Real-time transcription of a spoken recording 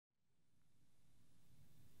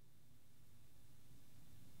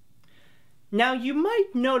Now, you might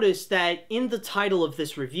notice that in the title of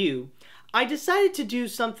this review, I decided to do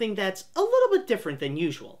something that's a little bit different than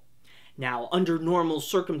usual. Now, under normal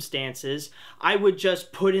circumstances, I would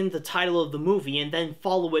just put in the title of the movie and then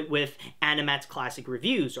follow it with AniMat's Classic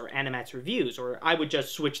Reviews or AniMat's Reviews, or I would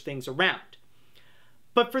just switch things around.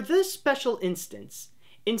 But for this special instance,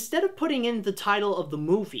 instead of putting in the title of the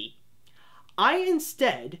movie, I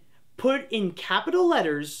instead put in capital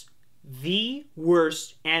letters, the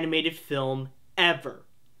worst animated film ever.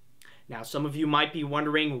 Now, some of you might be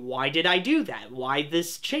wondering, why did I do that? Why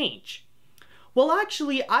this change? Well,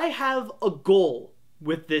 actually, I have a goal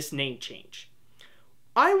with this name change.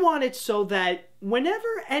 I want it so that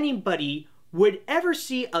whenever anybody would ever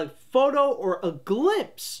see a photo or a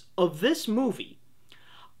glimpse of this movie,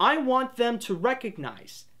 I want them to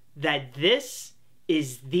recognize that this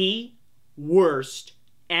is the worst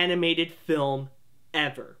animated film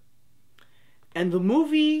ever. And the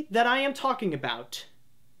movie that I am talking about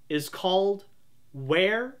is called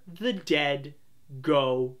Where the Dead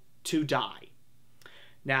Go to Die.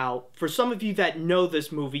 Now, for some of you that know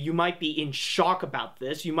this movie, you might be in shock about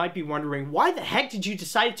this. You might be wondering, why the heck did you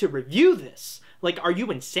decide to review this? Like, are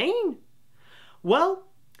you insane? Well,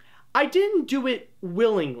 I didn't do it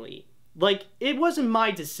willingly. Like, it wasn't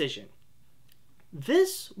my decision.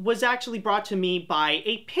 This was actually brought to me by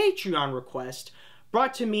a Patreon request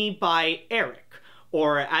brought to me by Eric,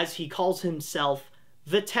 or as he calls himself,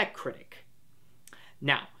 the Tech Critic.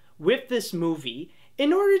 Now, with this movie,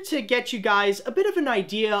 in order to get you guys a bit of an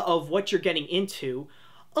idea of what you're getting into,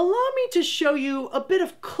 allow me to show you a bit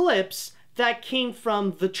of clips that came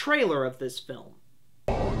from the trailer of this film.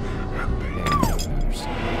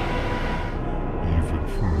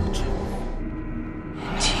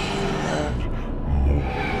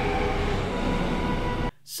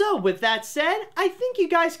 So with that said, I think you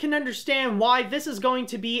guys can understand why this is going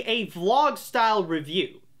to be a vlog style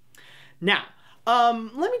review. Now,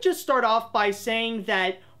 let me just start off by saying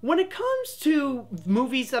that when it comes to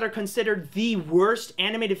movies that are considered the worst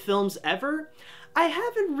animated films ever, I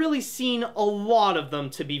haven't really seen a lot of them,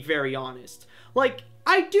 to be very honest. Like,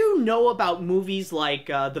 I do know about movies like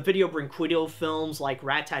the Video Brinquedo films like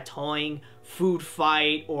Ratatouille, Food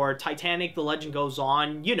Fight, or Titanic, The Legend Goes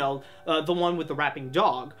On, you know, the one with the rapping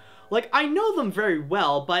dog. Like, I know them very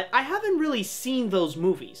well, but I haven't really seen those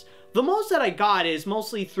movies. The most that I got is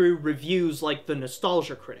mostly through reviews like the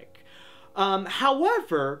Nostalgia Critic.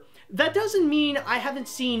 However, that doesn't mean I haven't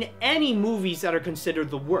seen any movies that are considered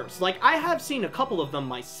the worst. Like, I have seen a couple of them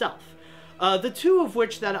myself. The two of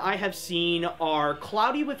which that I have seen are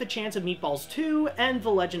Cloudy with a Chance of Meatballs 2 and The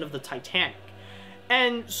Legend of the Titanic.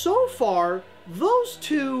 And so far, those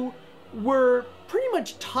two were pretty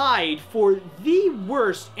much tied for the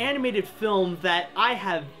worst animated film that I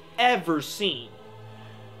have ever seen.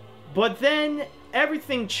 But then,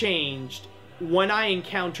 everything changed when I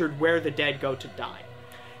encountered Where the Dead Go to Die.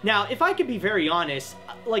 Now, if I could be very honest,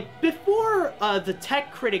 like, before the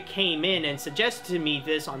Tech Critic came in and suggested to me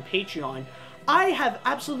this on Patreon, I have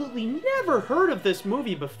absolutely never heard of this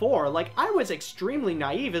movie before. Like, I was extremely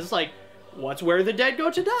naive. It's like, what's Where the Dead Go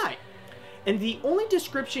to Die? And the only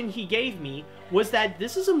description he gave me was that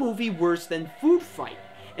this is a movie worse than Food Fight.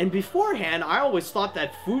 And beforehand, I always thought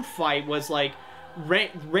that Food Fight was, like,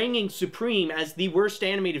 reigning supreme as the worst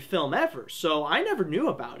animated film ever. So I never knew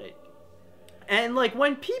about it. And, like,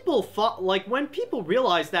 when people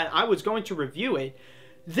realized that I was going to review it,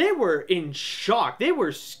 they were in shock. They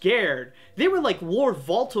were scared. They were like Lord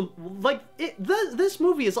Voldemort. Like, this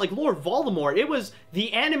movie is like Lord Voldemort. It was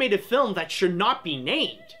the animated film that should not be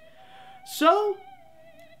named. So,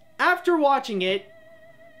 after watching it,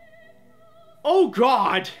 oh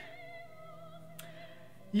god.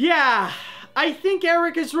 Yeah, I think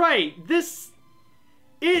Eric is right.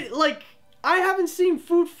 I haven't seen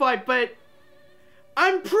Food Fight, but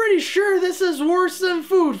I'm pretty sure this is worse than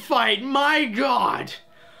Food Fight, my god!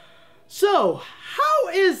 So, how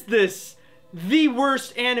is this the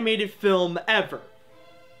worst animated film ever?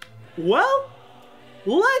 Well,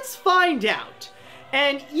 let's find out.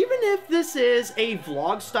 And even if this is a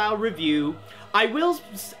vlog-style review, I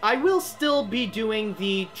will still be doing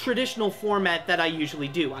the traditional format that I usually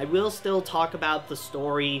do. I will still talk about the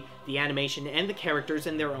story, the animation, and the characters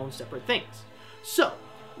and their own separate things. So,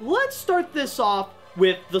 let's start this off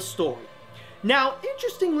with the story. Now,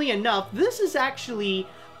 interestingly enough, this is actually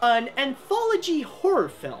an anthology horror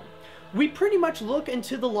film. We pretty much look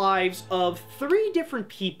into the lives of 3 different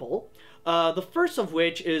people, the first of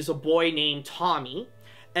which is a boy named Tommy,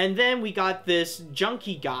 and then we got this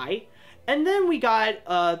junkie guy, and then we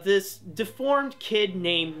got this deformed kid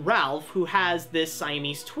named Ralph who has this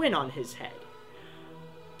Siamese twin on his head.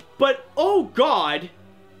 But, oh god,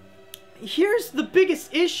 here's the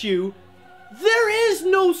biggest issue. There is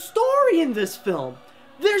no story in this film.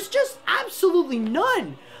 There's just absolutely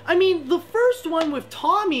none. I mean, the first one with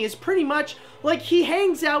Tommy is pretty much like he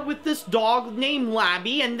hangs out with this dog named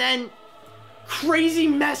Labby, and then crazy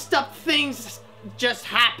messed up things just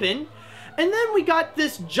happen. And then we got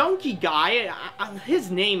this junkie guy,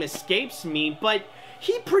 his name escapes me, but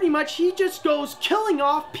he just goes killing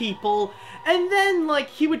off people, and then like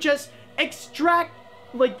he would just extract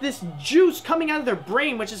like this juice coming out of their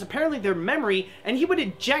brain, which is apparently their memory, and he would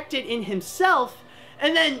inject it in himself,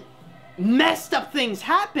 and then messed up things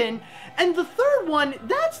happen. And the third one,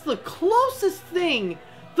 that's the closest thing.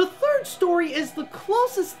 The third story is the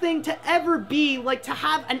closest thing to ever be like to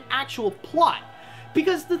have an actual plot.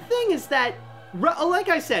 Because the thing is that, like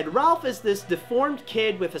I said, Ralph is this deformed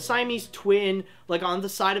kid with a Siamese twin like on the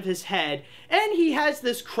side of his head, and he has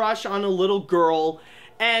this crush on a little girl,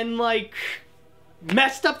 and like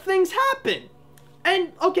messed up things happen.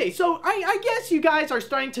 And okay, so I guess you guys are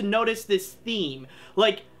starting to notice this theme,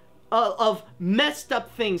 like of messed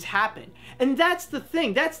up things happen. And that's the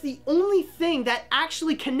thing. That's the only thing that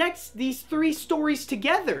actually connects these three stories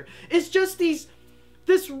together. It's just this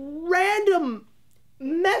random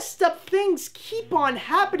messed up things keep on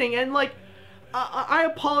happening. And like, I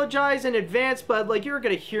apologize in advance, but like you're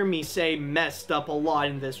gonna hear me say messed up a lot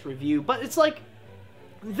in this review. But it's like,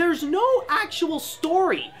 there's no actual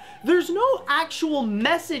story. There's no actual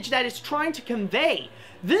message that it's trying to convey.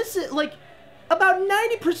 This is like, about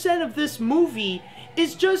 90% of this movie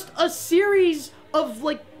is just a series of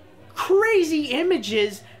like crazy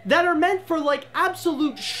images that are meant for like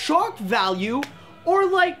absolute shock value, or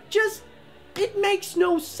like just, it makes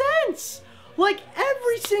no sense. Like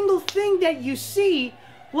every single thing that you see,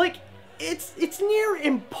 like it's near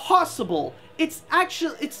impossible.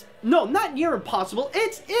 No, not near impossible.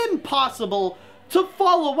 It's impossible to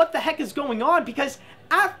follow what the heck is going on, because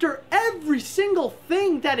after every single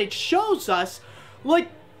thing that it shows us, like,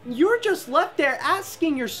 you're just left there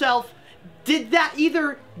asking yourself, did that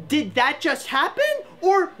just happen?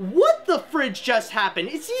 Or what the fridge just happened?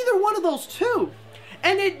 It's either one of those two.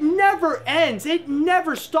 And it never ends. It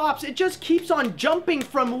never stops. It just keeps on jumping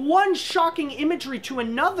from one shocking imagery to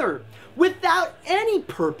another, without any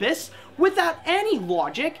purpose, without any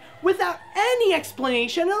logic, without any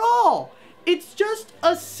explanation at all. It's just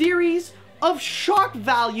a series of shock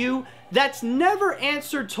value that's never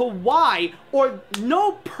answered to why, or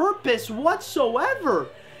no purpose whatsoever.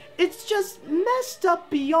 It's just messed up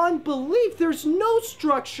beyond belief. There's no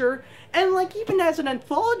structure, and like even as an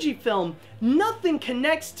anthology film, nothing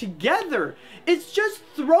connects together. It's just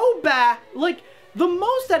throwback. Like the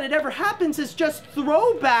most that it ever happens is just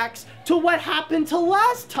throwbacks to what happened to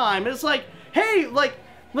last time. It's like, hey, like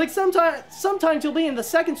sometimes you'll be in the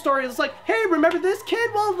second story, it's like, hey, remember this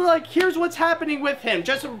kid? Well, like, here's what's happening with him.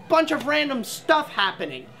 Just a bunch of random stuff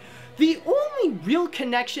happening. The only real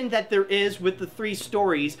connection that there is with the three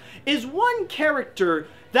stories is one character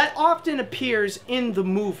that often appears in the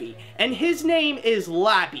movie, and his name is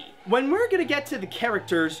Labby. When we're gonna get to the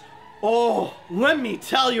characters, oh, let me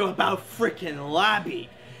tell you about frickin' Labby.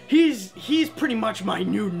 He's pretty much my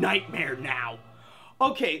new nightmare now.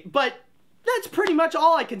 Okay, but that's pretty much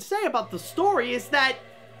all I can say about the story, is that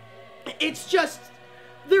it's just,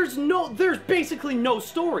 there's basically no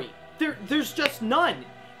story. There's just none.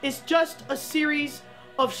 It's just a series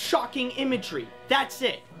of shocking imagery. That's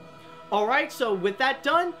it. Alright, so with that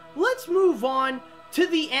done, let's move on to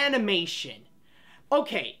the animation.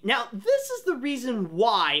 Okay, now this is the reason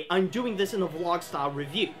why I'm doing this in a vlog style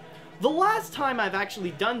review. The last time I've actually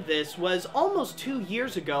done this was almost 2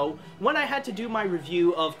 years ago, when I had to do my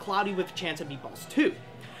review of Cloudy with a Chance of Meatballs 2.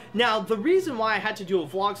 Now, the reason why I had to do a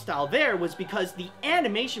vlog style there was because the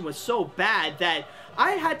animation was so bad that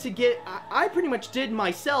I pretty much did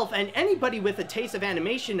myself and anybody with a taste of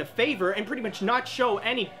animation a favor and pretty much not show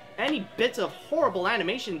any bits of horrible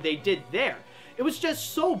animation they did there. It was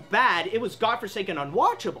just so bad, it was godforsaken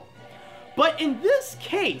unwatchable. But in this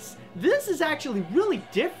case, this is actually really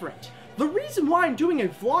different. The reason why I'm doing a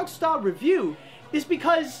vlog style review is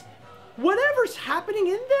because whatever's happening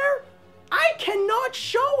in there, I cannot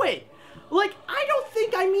show it. Like, I don't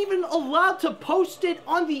think I'm even allowed to post it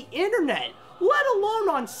on the internet, let alone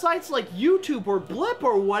on sites like YouTube or Blip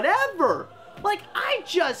or whatever. Like, I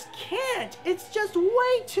just can't. It's just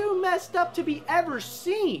way too messed up to be ever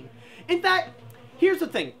seen. In fact, here's the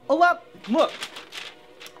thing. Look.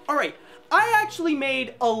 Alright, I actually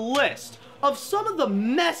made a list of some of the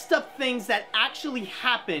messed up things that actually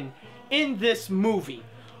happen in this movie.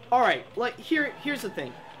 Alright, like, here's the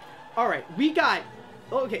thing. Alright, we got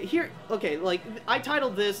Okay, like, I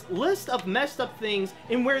titled this List of Messed Up Things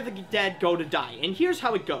and Where the Dead Go to Die, and here's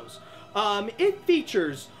how it goes. It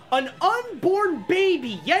features an unborn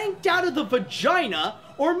baby yanked out of the vagina,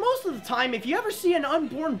 or most of the time, if you ever see an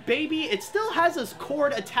unborn baby, it still has his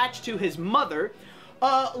cord attached to his mother.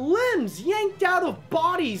 Limbs yanked out of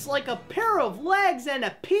bodies like a pair of legs and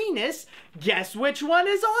a penis. Guess which one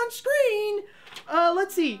is on screen?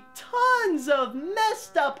 Let's see. Tons of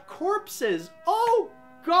messed up corpses. Oh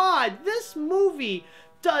God, this movie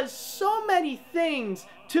does so many things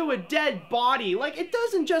to a dead body. Like, it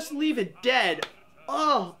doesn't just leave it dead.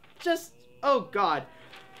 Oh God.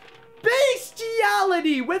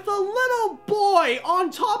 Bestiality with a little boy on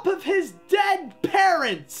top of his dead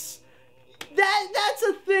parents. That's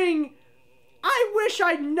a thing I wish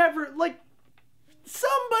I'd never, like,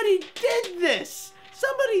 somebody did this.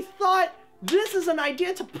 Somebody thought this is an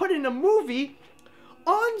idea to put in a movie.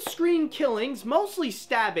 On-screen killings, mostly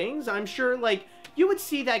stabbings. I'm sure, like, you would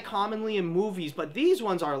see that commonly in movies, but these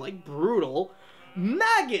ones are, like, brutal.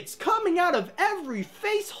 Maggots coming out of every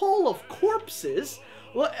face hole of corpses.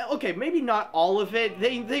 Well, okay, maybe not all of it.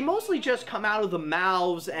 They mostly just come out of the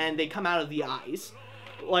mouths and they come out of the eyes.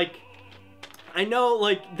 Like, I know,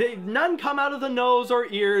 like, none come out of the nose or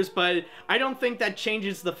ears, but I don't think that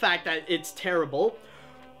changes the fact that it's terrible.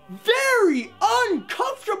 Very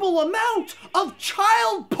uncomfortable amount of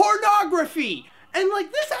child pornography. And,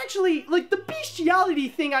 like, this actually, like, the bestiality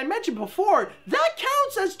thing I mentioned before, that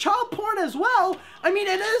counts as child porn as well. I mean,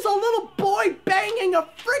 it is a little boy banging a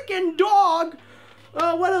freaking dog.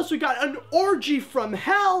 What else we got? An orgy from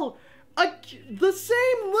hell. The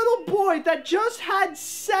same little boy that just had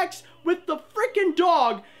sex with the freaking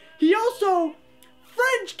dog, he also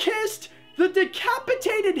French kissed the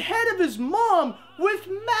decapitated head of his mom with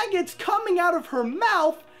maggots coming out of her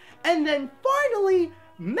mouth. And then finally,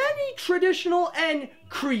 many traditional and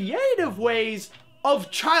creative ways of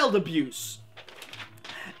child abuse.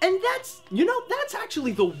 And that's, you know, that's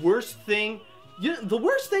actually the worst thing. The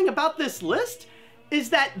worst thing about this list is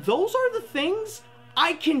that those are the things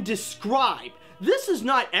I can describe. This is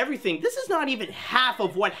not everything. This is not even half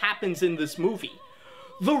of what happens in this movie.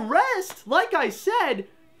 The rest, like I said,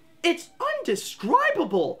 it's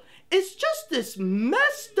undescribable. It's just this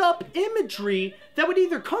messed up imagery that would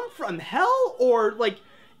either come from hell or, like,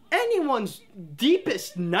 anyone's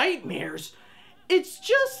deepest nightmares. It's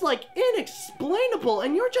just, like, inexplainable,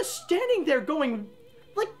 and you're just standing there going,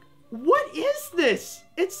 like, what is this?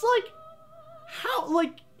 It's like, how,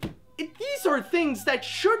 like, these are things that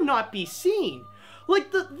should not be seen.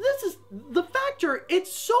 Like, this is the factor,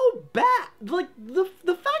 it's so bad. Like,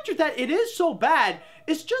 the factor that it is so bad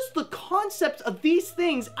is just the concept of these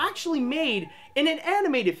things actually made in an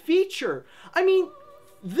animated feature. I mean,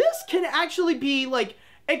 this can actually be, like,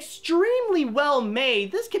 extremely well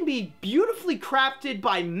made. This can be beautifully crafted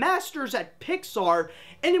by masters at Pixar,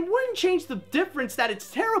 and it wouldn't change the difference that it's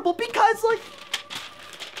terrible because, like,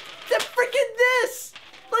 the freaking this!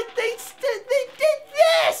 Like, they did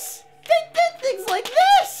this! They did things like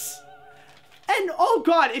this! And, oh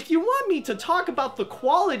God, if you want me to talk about the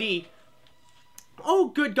quality, oh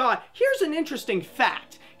good God, here's an interesting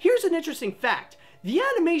fact. Here's an interesting fact. The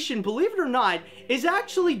animation, believe it or not, is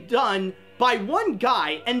actually done by one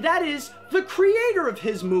guy, and that is the creator of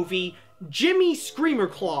his movie, Jimmy Screamer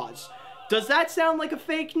Claus. Does that sound like a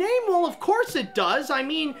fake name? Well, of course it does. I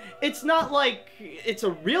mean, it's not like it's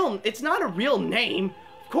not a real name.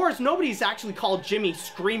 Of course, nobody's actually called Jimmy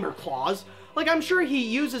Screamer Claus. Like, I'm sure he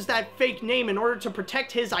uses that fake name in order to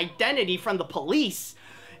protect his identity from the police.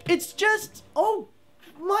 It's just, oh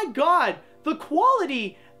my God, the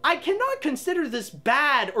quality, I cannot consider this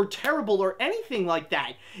bad or terrible or anything like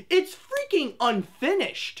that. It's freaking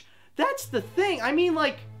unfinished. That's the thing. I mean,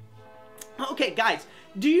 like, okay, guys,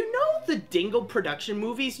 do you know the Dingo production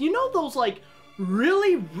movies? You know those, like,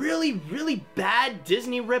 really, really, really bad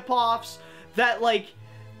Disney ripoffs that, like,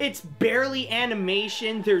 it's barely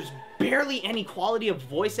animation, there's barely any quality of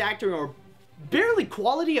voice acting or barely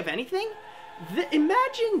quality of anything?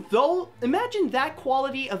 Imagine that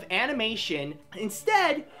quality of animation.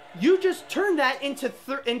 Instead, you just turn that into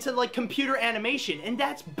like computer animation, and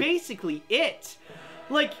that's basically it.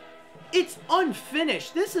 Like, it's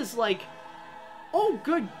unfinished. This is like, oh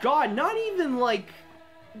good God, not even like,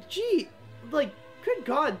 gee, like, good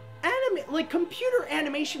God, like computer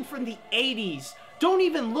animation from the 80s don't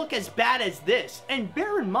even look as bad as this. And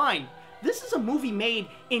bear in mind, this is a movie made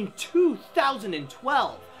in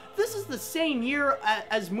 2012. This is the same year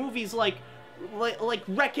as movies like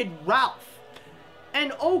Wreck-It Ralph.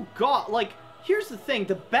 And oh God, like, here's the thing,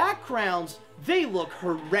 the backgrounds, they look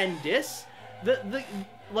horrendous.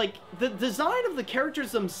 like, the design of the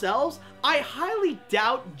characters themselves, I highly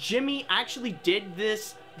doubt Jimmy actually did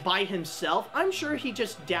this by himself. I'm sure he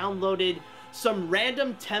just downloaded some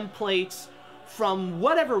random templates from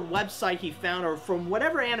whatever website he found or from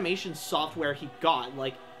whatever animation software he got.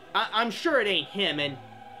 Like, I'm sure it ain't him. And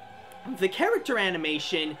the character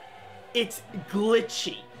animation, it's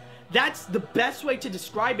glitchy. That's the best way to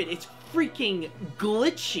describe it. It's freaking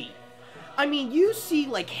glitchy. I mean, you see,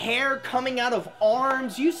 like, hair coming out of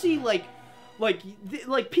arms. You see, like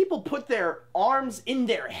people put their arms in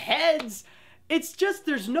their heads. It's just,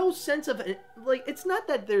 there's no sense of, like, it's not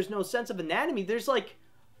that there's no sense of anatomy. There's, like,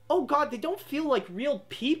 oh god, they don't feel like real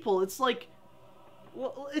people. It's like,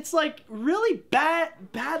 well, it's like really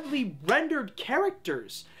badly rendered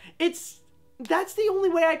characters. That's the only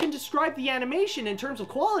way I can describe the animation in terms of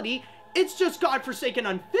quality. It's just godforsaken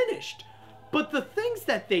unfinished. But the things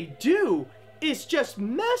that they do is just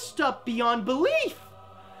messed up beyond belief.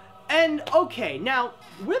 And okay, now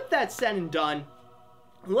with that said and done,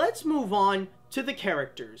 let's move on to the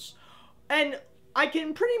characters. And I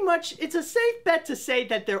can pretty much, it's a safe bet to say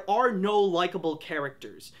that there are no likable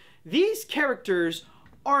characters. These characters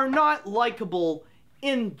are not likable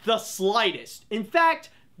in the slightest. In fact,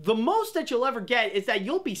 the most that you'll ever get is that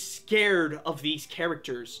you'll be scared of these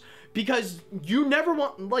characters because you never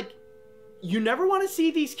want to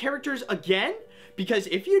see these characters again, because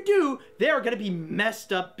if you do, they are going to be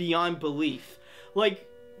messed up beyond belief.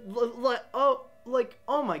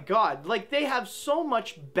 Oh my god, like, they have so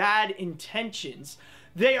much bad intentions.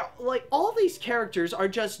 They are, like, all these characters are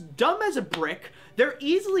just dumb as a brick. They're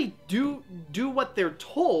easily do what they're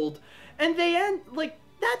told, and they end, like,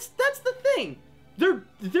 that's the thing. They're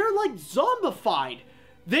like zombified.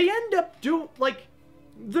 They end up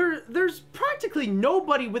there's practically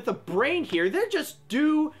nobody with a brain here. They just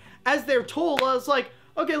do as they're told. I was like,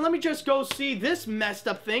 okay, let me just go see this messed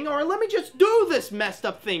up thing, or let me just do this messed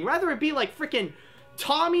up thing. Rather it be like freaking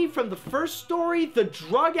Tommy from the first story, the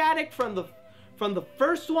drug addict from the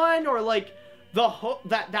first one, or like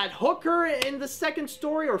that hooker in the second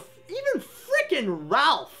story, or even freaking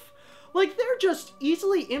Ralph. Like, they're just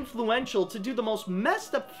easily influential to do the most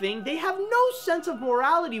messed up thing. They have no sense of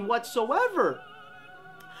morality whatsoever.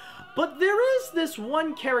 But there is this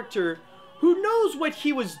one character who knows what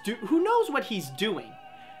he's doing.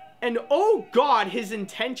 And oh god, his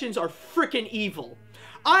intentions are freaking evil.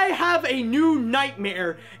 I have a new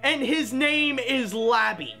nightmare, and his name is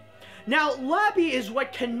Labby. Now, Labby is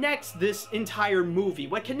what connects this entire movie,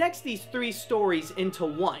 what connects these three stories into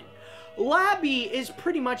one. Labby is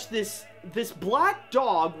pretty much this black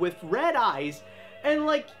dog with red eyes, and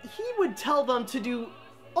like, he would tell them to do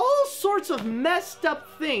all sorts of messed up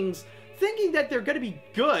things, thinking that they're gonna be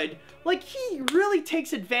good. Like, he really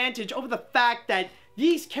takes advantage over the fact that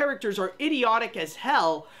these characters are idiotic as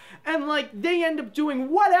hell, and like, they end up doing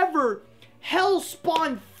whatever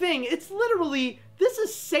hell-spawn thing. It's literally, this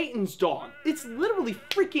is Satan's dog. It's literally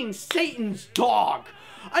freaking Satan's dog.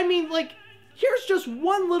 I mean, like, here's just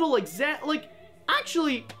one little example. Like,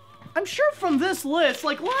 actually, I'm sure from this list,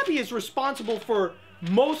 like, Labby is responsible for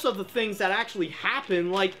most of the things that actually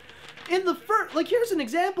happen. Like, in the first, like, here's an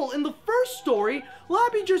example. In the first story,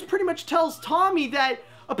 Labby just pretty much tells Tommy that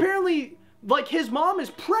apparently, like, his mom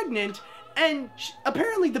is pregnant, and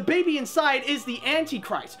apparently the baby inside is the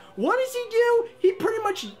Antichrist. What does he do? He pretty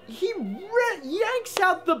much, yanks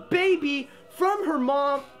out the baby from her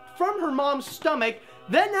mom's stomach.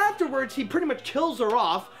 Then afterwards, he pretty much kills her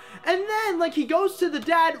off. And then, like, he goes to the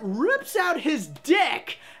dad, rips out his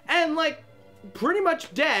dick, and, like, pretty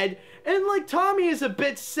much dead. And, like, Tommy is a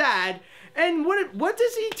bit sad. And what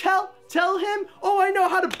does he tell him? Oh, I know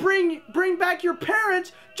how to bring back your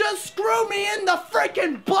parents. Just screw me in the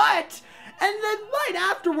freaking butt. And then right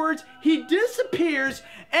afterwards, he disappears.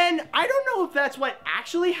 And I don't know if that's what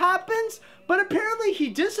actually happens, but apparently he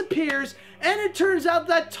disappears. And it turns out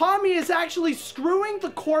that Tommy is actually screwing the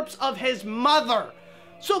corpse of his mother.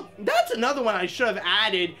 So that's another one I should have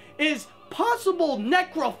added, is possible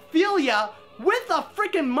necrophilia with a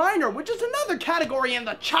freaking minor, which is another category in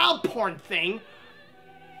the child porn thing.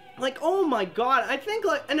 Like, oh my god, I think,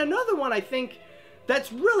 like, and another one I think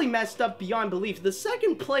that's really messed up beyond belief. The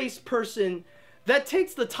second place person that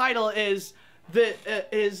takes the title is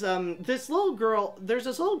this little girl. There's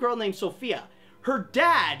this little girl named Sophia. Her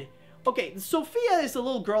dad, okay, Sophia is the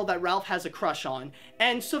little girl that Ralph has a crush on,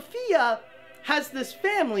 and Sophia has this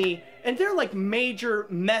family, and they're like major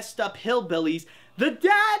messed up hillbillies.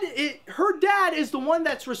 Her dad is the one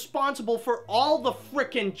that's responsible for all the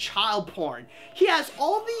frickin' child porn. He has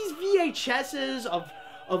all these VHSs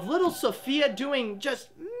of little Sophia doing just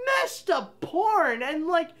messed up porn, and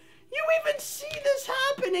like, You even see this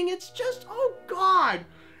happening. It's just, oh God,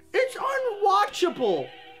 it's unwatchable.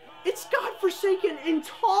 It's godforsaken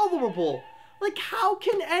intolerable. Like, how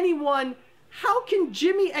can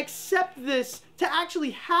Jimmy accept this to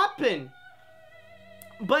actually happen?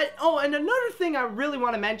 But, oh, and another thing I really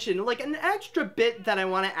want to mention, like an extra bit that I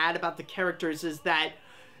want to add about the characters is that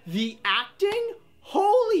the acting,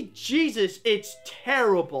 holy Jesus, it's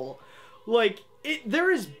terrible. Like,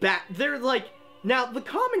 now the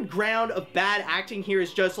common ground of bad acting here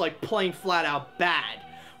is just like plain flat out bad.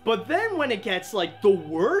 But then when it gets like the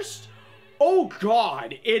worst, oh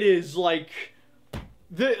God, it is like,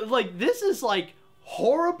 this is like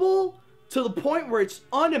horrible to the point where it's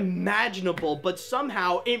unimaginable, but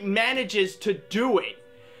somehow it manages to do it.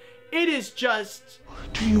 It is just...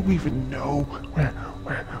 Do you even know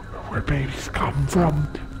where babies come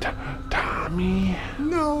from, Tommy?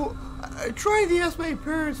 No, I tried to ask my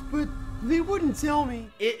parents, but they wouldn't tell me.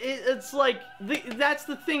 It's like, that's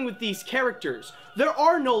the thing with these characters. There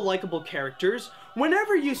are no likable characters.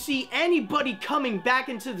 Whenever you see anybody coming back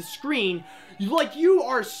into the screen, like, you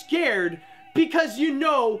are scared because you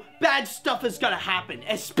know bad stuff is gonna happen,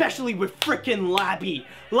 especially with frickin' Labby.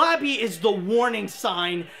 Labby is the warning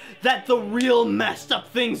sign that the real messed up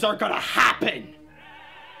things are gonna happen.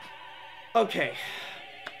 Okay,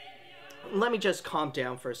 let me just calm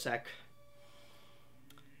down for a sec.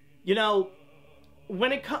 You know,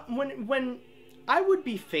 when I would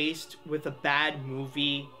be faced with a bad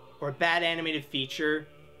movie or a bad animated feature,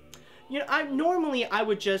 you know, I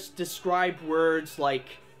would just describe words like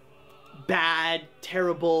bad,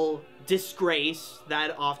 terrible, disgrace,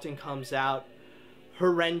 that often comes out,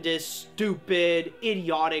 horrendous, stupid,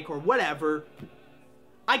 idiotic, or whatever.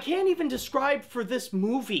 I can't even describe for this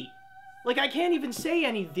movie. Like, I can't even say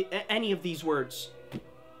any of these words.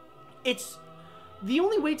 It's the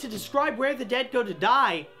only way to describe Where the Dead Go to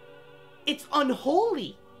Die. It's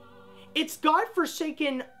unholy. It's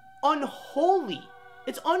godforsaken unholy.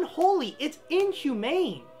 It's unholy. It's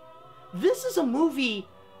inhumane. This is a movie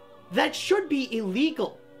that should be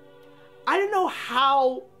illegal. I don't know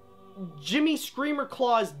how Jimmy Screamer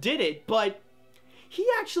Claus did it, but he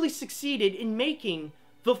actually succeeded in making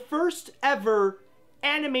the first ever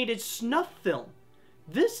animated snuff film.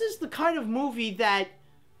 This is the kind of movie that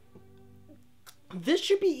this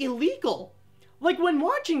should be illegal. Like, when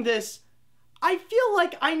watching this, I feel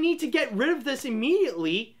like I need to get rid of this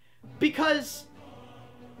immediately because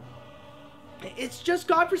it's just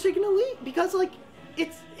godforsaken illegal. Because, like,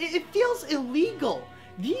 it feels illegal.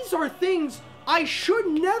 These are things I should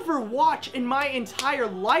never watch in my entire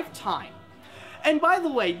lifetime. And by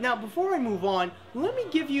the way, now before I move on, let me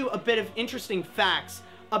give you a bit of interesting facts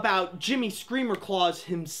about Jimmy Screamer Claus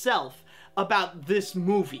himself, about this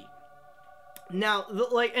movie. Now,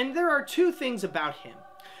 and there are two things about him.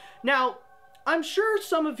 Now, I'm sure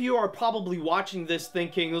some of you are probably watching this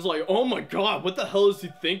thinking, it was like, oh my God, what the hell is he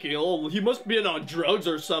thinking? Oh, he must be on drugs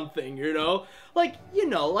or something, you know? Like, you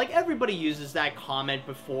know, like everybody uses that comment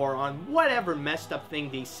before on whatever messed up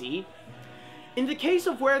thing they see. In the case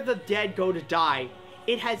of Where the Dead Go to Die,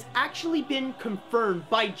 it has actually been confirmed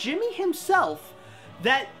by Jimmy himself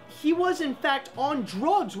that he was in fact on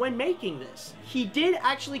drugs when making this. He did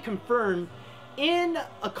actually confirm in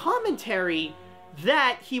a commentary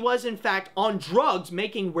that he was in fact on drugs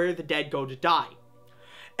making Where the Dead Go to Die.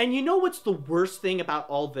 And you know what's the worst thing about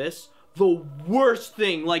all this? The worst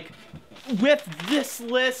thing, like, with this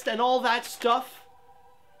list and all that stuff,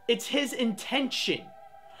 it's his intention.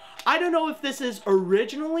 I don't know if this is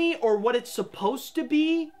originally or what it's supposed to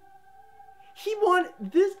be.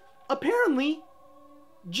 Apparently,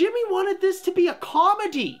 Jimmy wanted this to be a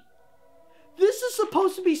comedy. This is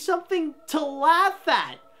supposed to be something to laugh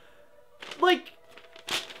at. Like,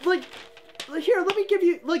 here, let me give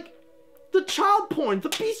you, like, the child porn, the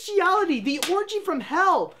bestiality, the orgy from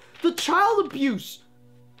hell, the child abuse.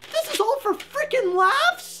 This is all for freaking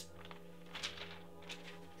laughs?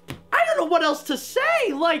 I don't know what else to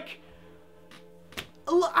say. Like,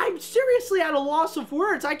 I'm seriously at a loss of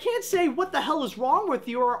words. I can't say what the hell is wrong with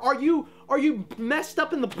you, or are you messed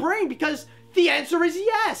up in the brain, because the answer is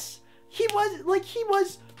yes. He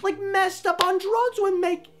was messed up on drugs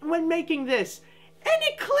when making this. And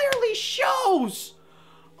it clearly shows.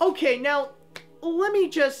 Okay, now let me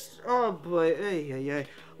just, oh boy,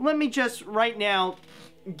 let me just right now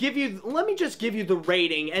give you the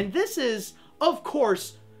rating, and this is, of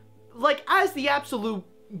course, like, as the absolute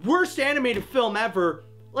worst animated film ever,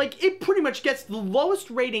 like, it pretty much gets the lowest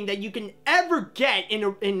rating that you can ever get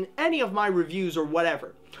in any of my reviews or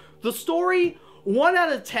whatever. The story, 1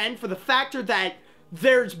 out of 10 for the factor that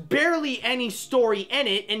there's barely any story in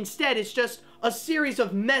it. Instead, it's just a series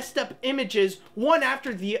of messed up images, one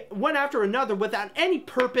after another, without any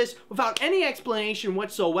purpose, without any explanation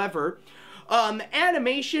whatsoever.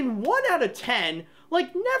 Animation, 1 out of 10.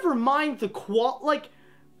 Like, never mind the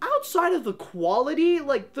outside of the quality,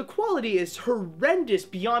 like, the quality is horrendous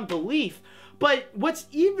beyond belief. But what's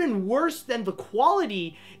even worse than the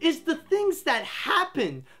quality is the things that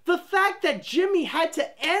happen. The fact that Jimmy had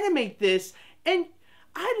to animate this, and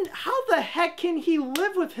how the heck can he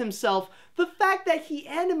live with himself? The fact that he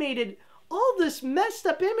animated all this messed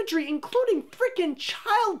up imagery, including freaking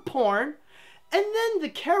child porn, and then the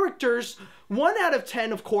characters, 1 out of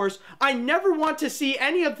 10, of course. I never want to see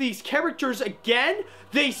any of these characters again.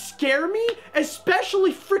 They scare me,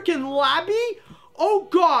 especially freaking Labby. Oh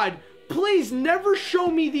God, please never show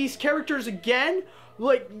me these characters again.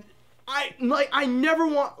 I never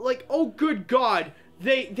want, oh good God.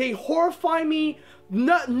 They horrify me.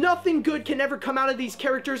 Nothing good can ever come out of these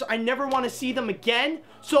characters. I never want to see them again.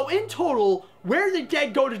 So in total, Where the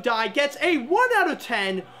Dead Go to Die gets a 1 out of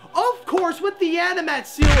 10. Of course, with the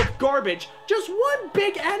AniMat's seal of garbage. Just one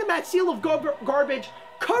big AniMat's seal of garbage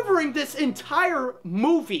covering this entire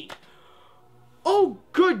movie. Oh,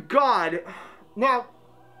 good God. Now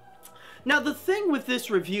the thing with this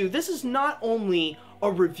review, this is not only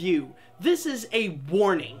a review, this is a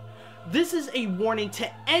warning. This is a warning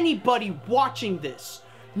to anybody watching this.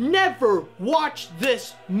 Never watch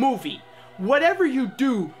this movie. Whatever you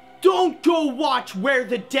do, don't go watch Where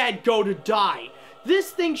the Dead Go to Die.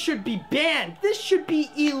 This thing should be banned. This should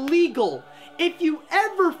be illegal. If you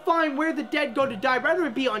ever find Where the Dead Go to Die, rather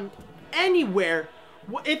it be on anywhere,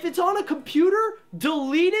 if it's on a computer,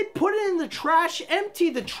 delete it, put it in the trash,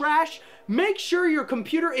 empty the trash, make sure your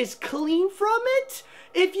computer is clean from it.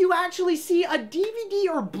 If you actually see a DVD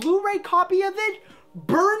or Blu-ray copy of it,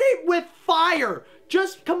 burn it with fire.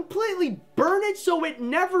 Just completely burn it so it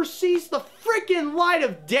never sees the freaking light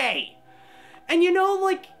of day. And you know,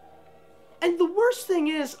 and the worst thing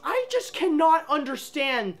is, I just cannot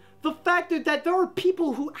understand the fact that there are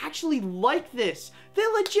people who actually like this. They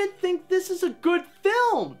legit think this is a good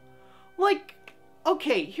film.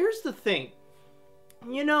 Okay, here's the thing.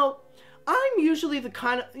 You know, I'm usually the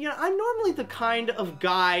kind of, I'm normally the kind of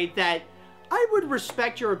guy that I would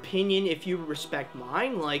respect your opinion if you respect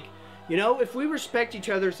mine. If we respect each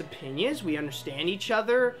other's opinions, we understand each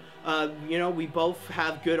other, we both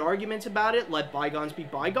have good arguments about it, let bygones be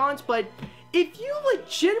bygones. But if you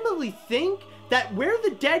legitimately think that Where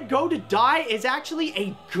the Dead Go to Die is actually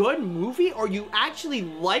a good movie, or you actually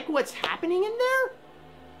like what's happening in there,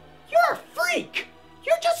 you're a freak.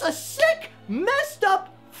 You're just a sick, messed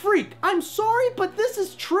up freak. I'm sorry, but this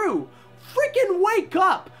is true. Freaking wake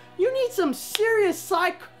up. You need some serious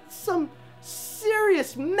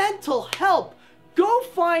serious mental help. Go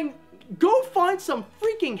find some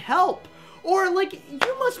freaking help. Or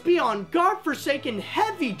you must be on godforsaken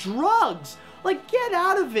heavy drugs. Get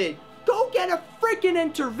out of it. Go get a freaking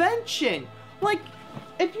intervention.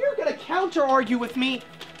 If you're gonna counter argue with me,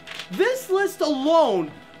 this list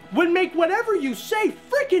alone would make whatever you say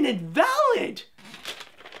freaking invalid.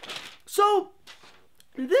 So,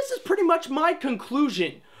 this is pretty much my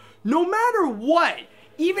conclusion. No matter what,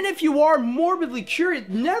 even if you are morbidly curious,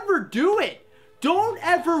 never do it. Don't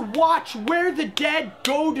ever watch Where the Dead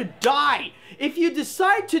Go to Die. If you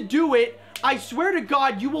decide to do it, I swear to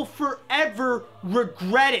God, you will forever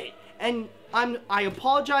regret it. And I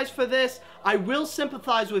apologize for this. I will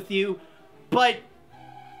sympathize with you, but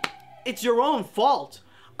it's your own fault.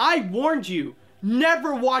 I warned you,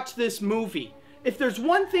 never watch this movie. If there's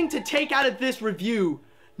one thing to take out of this review,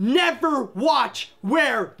 never watch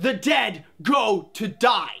Where the Dead Go to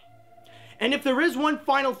Die. And if there is one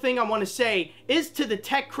final thing I want to say, is to the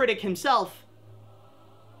tech critic himself.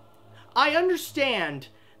 I understand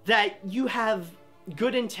that you have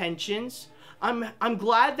good intentions. I'm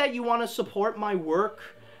glad that you want to support my work.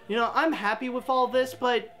 I'm happy with all this,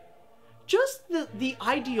 but just the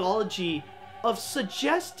ideology of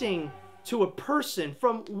suggesting to a person,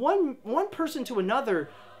 from one person to another,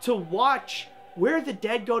 to watch Where the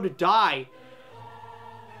Dead Go to Die.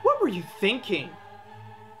 What were you thinking?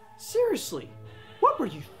 Seriously, what were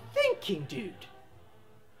you thinking, dude?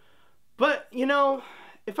 But,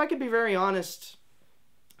 if I could be very honest,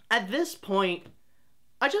 at this point,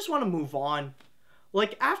 I just want to move on.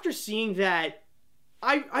 After seeing that,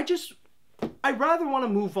 I rather want to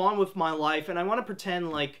move on with my life, and I want to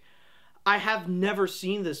pretend like I have never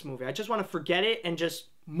seen this movie. I just want to forget it and just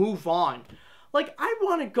move on. I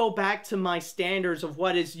want to go back to my standards of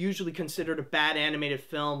what is usually considered a bad animated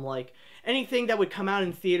film, anything that would come out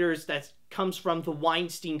in theaters that comes from the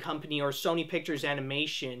Weinstein Company or Sony Pictures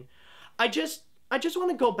Animation. I I just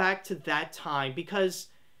want to go back to that time because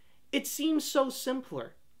it seems so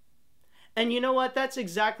simpler. And you know what? That's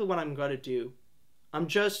exactly what I'm going to do. I'm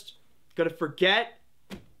just going to forget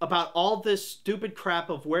about all this stupid crap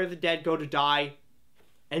of where the dead go to die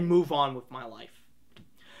and move on with my life.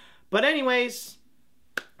 But anyways,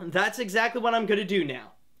 that's exactly what I'm going to do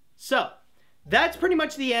now. So, that's pretty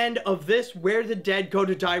much the end of this Where the Dead Go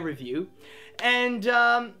to Die review. And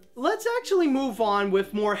let's actually move on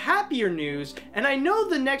with more happier news. And I know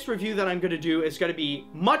the next review that I'm going to do is going to be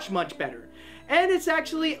much, much better. And it's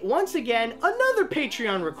actually, once again, another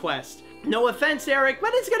Patreon request. No offense, Eric,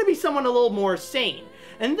 but it's going to be someone a little more sane.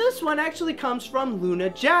 And this one actually comes from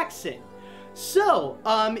Luna Jackson. So,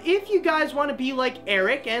 if you guys want to be like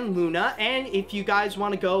Eric and Luna, and if you guys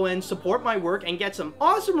want to go and support my work and get some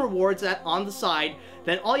awesome rewards on the side,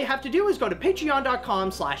 then all you have to do is go to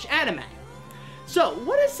patreon.com/animat. So,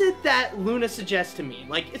 what is it that Luna suggests to me?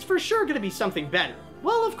 Like, it's for sure going to be something better.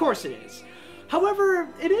 Well, of course it is. However,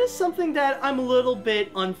 it is something that I'm a little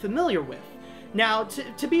bit unfamiliar with. Now,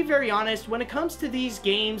 to be very honest, when it comes to these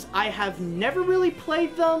games, I have never really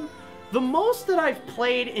played them. The most that I've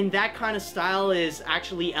played in that kind of style is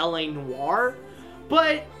actually LA Noire.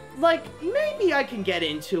 But, like, maybe I can get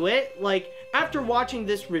into it. Like, after watching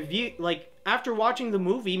this review, after watching the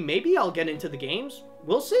movie, maybe I'll get into the games.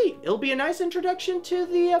 We'll see. It'll be a nice introduction to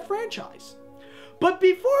the franchise. But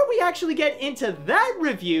before we actually get into that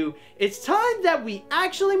review, it's time that we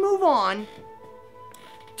actually move on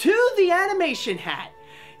to the animation hat.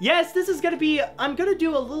 Yes, this is going to be, I'm going to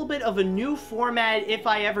do a little bit of a new format if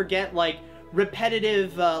I ever get, like,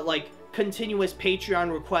 repetitive, continuous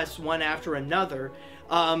Patreon requests one after another.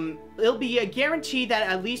 It'll be a guarantee that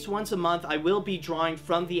at least once a month I will be drawing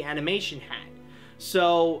from the animation hat.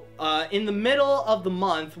 So, in the middle of the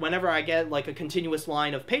month, whenever I get, like, a continuous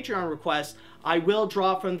line of Patreon requests, I will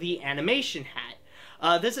draw from the animation hat.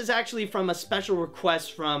 This is actually from a special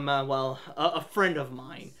request from, a friend of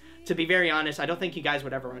mine. To be very honest, I don't think you guys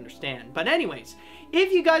would ever understand. But anyways,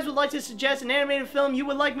 if you guys would like to suggest an animated film you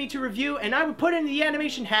would like me to review and I would put it in the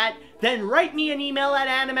animation hat, then write me an email at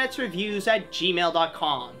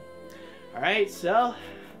animatsreviews@gmail.com. Alright, so,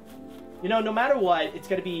 you know, no matter what, it's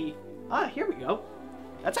gonna be... Ah, here we go.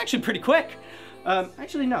 That's actually pretty quick.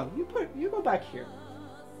 Actually, no, you go back here.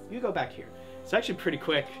 You go back here. It's actually pretty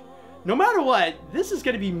quick. No matter what, this is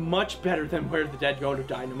gonna be much better than Where the Dead Go to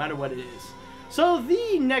Die, no matter what it is. So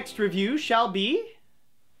the next review shall be...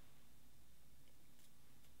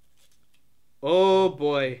 Oh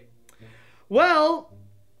boy. Well,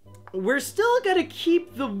 we're still gonna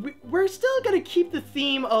keep the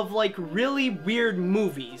theme of, like, really weird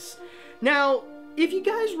movies. Now, if you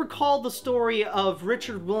guys recall the story of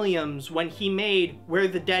Richard Williams when he made Where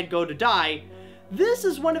the Dead Go to Die, this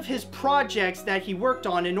is one of his projects that he worked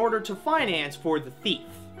on in order to finance For the Thief.